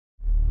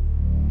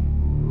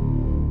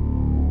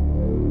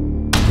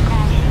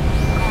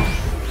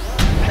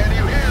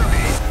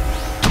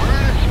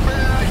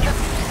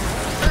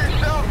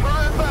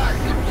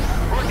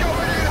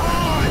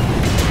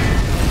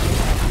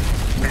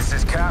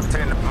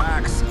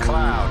Max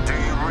Cloud, do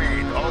you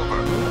read? Over.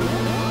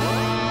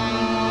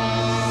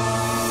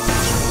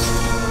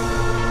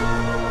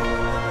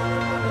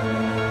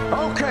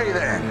 Okay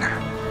then.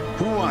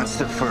 Who wants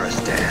the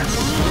first dance?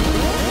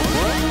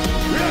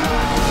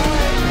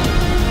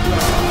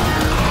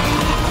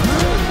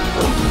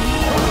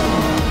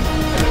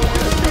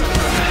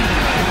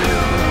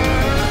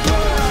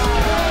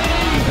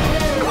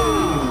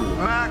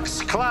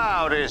 Max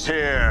Cloud is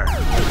here.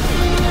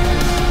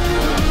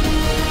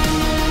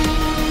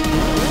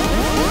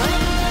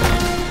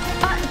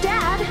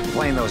 Dad?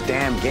 Playing those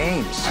damn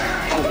games.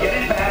 You'll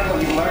get it back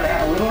when you learn to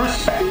have a little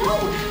respect. No,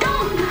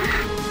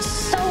 don't!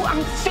 So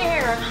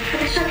unfair.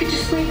 I wish I could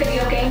just play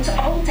video games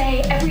all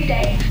day, every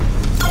day.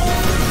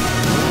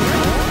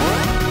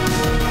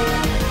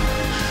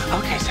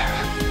 Okay,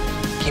 Sarah.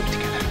 Keep it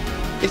together.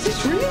 Is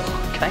this real?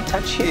 Can I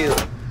touch you?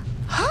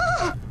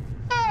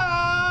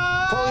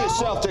 Pull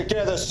yourself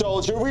together,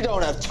 soldier. We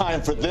don't have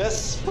time for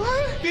this.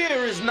 What?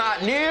 Fear is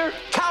not near.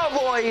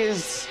 Cowboy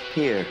is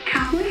here.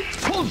 Cowboy?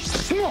 Holy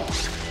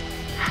smokes!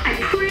 I'm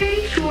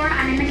pretty sure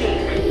I'm in the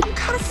game. I'm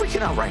kind of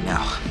freaking out right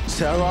now.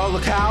 Sarah,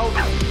 look out.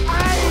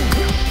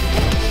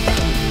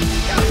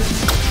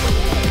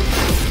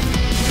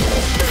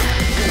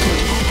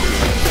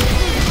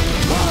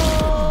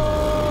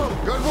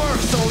 Good work,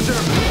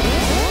 soldier.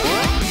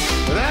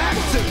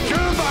 That's a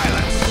pure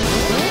violence.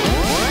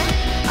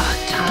 Our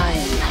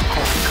time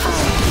has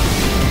come.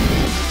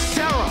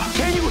 Sarah,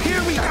 can you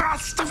hear me? Ah,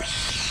 stop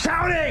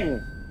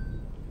shouting!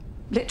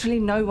 Literally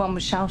no one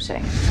was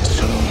shouting.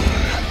 Soon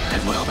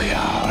it will be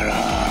our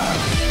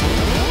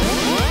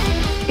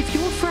If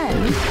your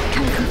friend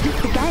can complete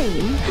the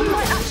game, he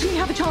might actually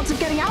have a chance of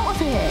getting out of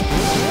here.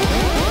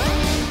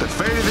 The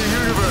fate of the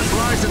universe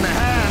lies in the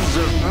hands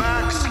of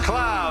Max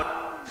Cloud.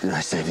 Did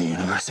I save the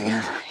universe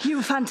again? You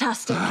were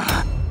fantastic.